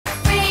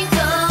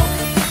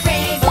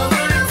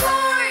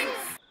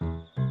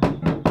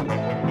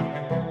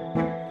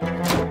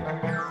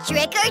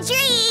or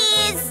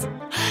trees!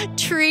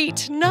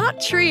 Treat, not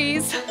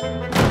trees.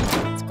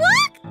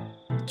 Squawk!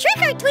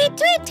 Trick or tweet,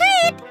 tweet,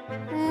 tweet!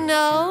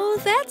 No,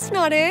 that's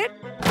not it.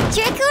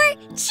 Trick or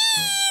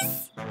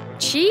cheese!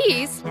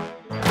 Cheese?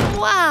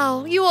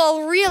 Wow, you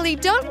all really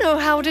don't know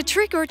how to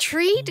trick or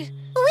treat?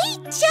 We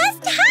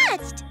just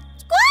hatched!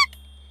 Squawk!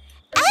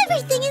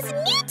 Everything is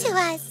new to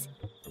us.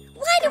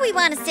 Why do we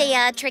want to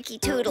say tricky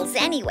toodles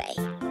anyway?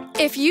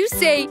 If you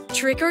say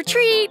trick or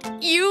treat,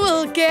 you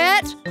will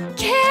get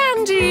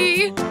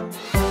candy!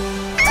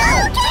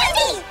 Oh,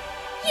 candy!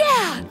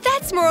 Yeah,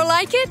 that's more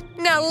like it.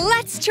 Now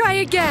let's try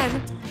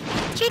again.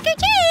 Trick or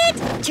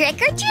treat!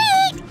 Trick or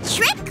treat!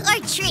 Trick or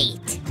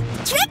treat!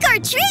 Trick or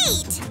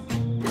treat!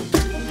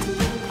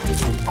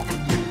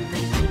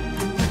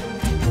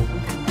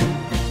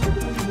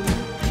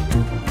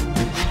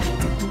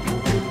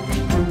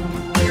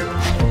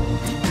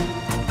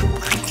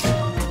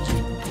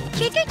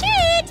 Trick or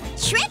treat!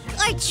 Trick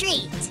or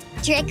treat!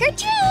 Trick or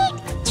treat!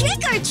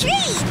 Trick or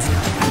treat!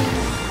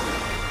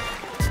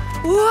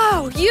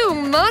 Whoa, you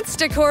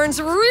Monstercorns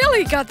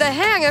really got the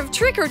hang of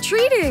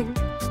trick-or-treating.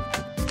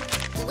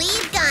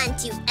 We've gone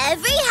to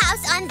every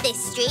house on this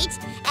street,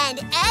 and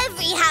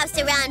every house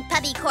around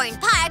Puppycorn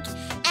Park,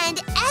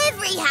 and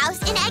every house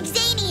in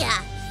Eggzania.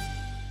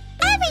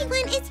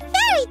 Everyone is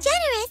very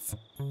generous.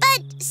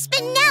 But,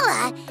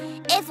 Spinella,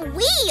 if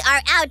we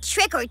are out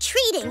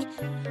trick-or-treating,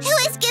 who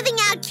is giving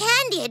out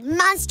candy at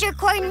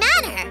Monstercorn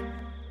Manor?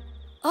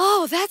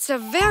 Oh, that's a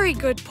very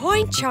good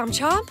point, Chomp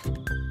Chomp.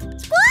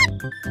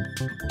 Squawk!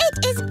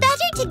 It is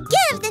better to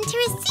give than to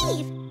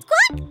receive.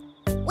 Squawk!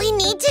 We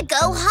need to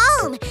go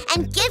home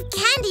and give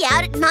candy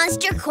out at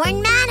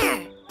Monstercorn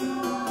Manor.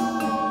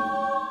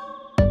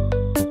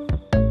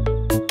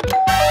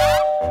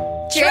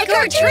 Trick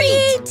or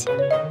treat!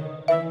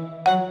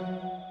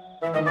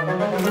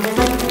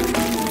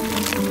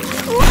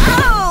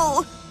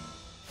 Whoa!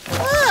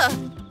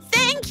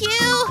 Thank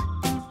you!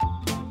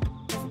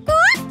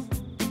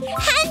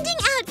 Handing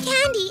out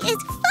candy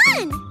is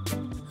fun!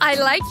 I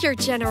like your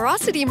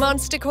generosity,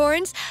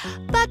 Monstercorns,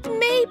 but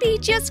maybe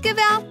just give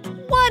out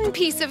one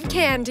piece of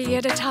candy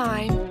at a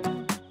time.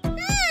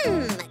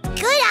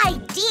 Good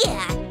idea!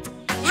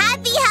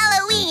 Happy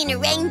Halloween,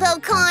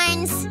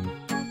 Rainbocorns!